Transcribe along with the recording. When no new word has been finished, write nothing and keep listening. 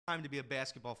time to be a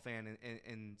basketball fan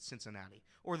in Cincinnati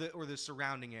or the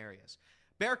surrounding areas.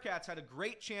 Bearcats had a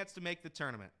great chance to make the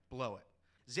tournament, blow it.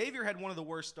 Xavier had one of the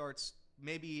worst starts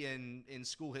maybe in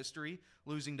school history,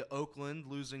 losing to Oakland,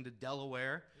 losing to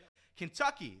Delaware. Yeah.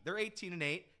 Kentucky, they're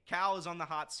 18-8. Cal is on the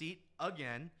hot seat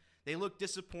again. They look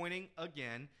disappointing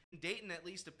again. Dayton at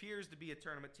least appears to be a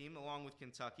tournament team along with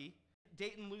Kentucky.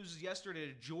 Dayton loses yesterday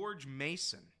to George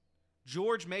Mason.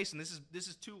 George Mason, this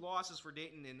is 2 losses for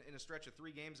Dayton in a stretch of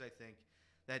 3 games, I think.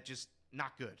 That just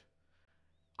not good.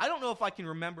 I don't know if I can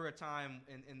remember a time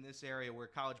in this area where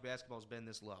college basketball has been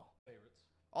this low. Favorites.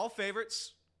 All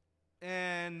favorites,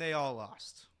 and they all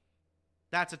lost.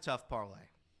 That's a tough parlay.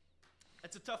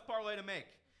 It's a tough parlay to make.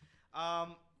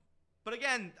 But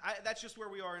again, that's just where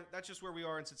we are. That's just where we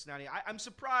are in Cincinnati. I'm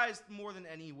surprised more than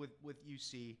any with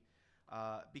UC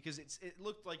because it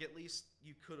looked like at least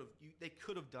they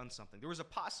could have done something. There was a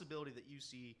possibility that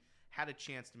UC had a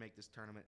chance to make this tournament.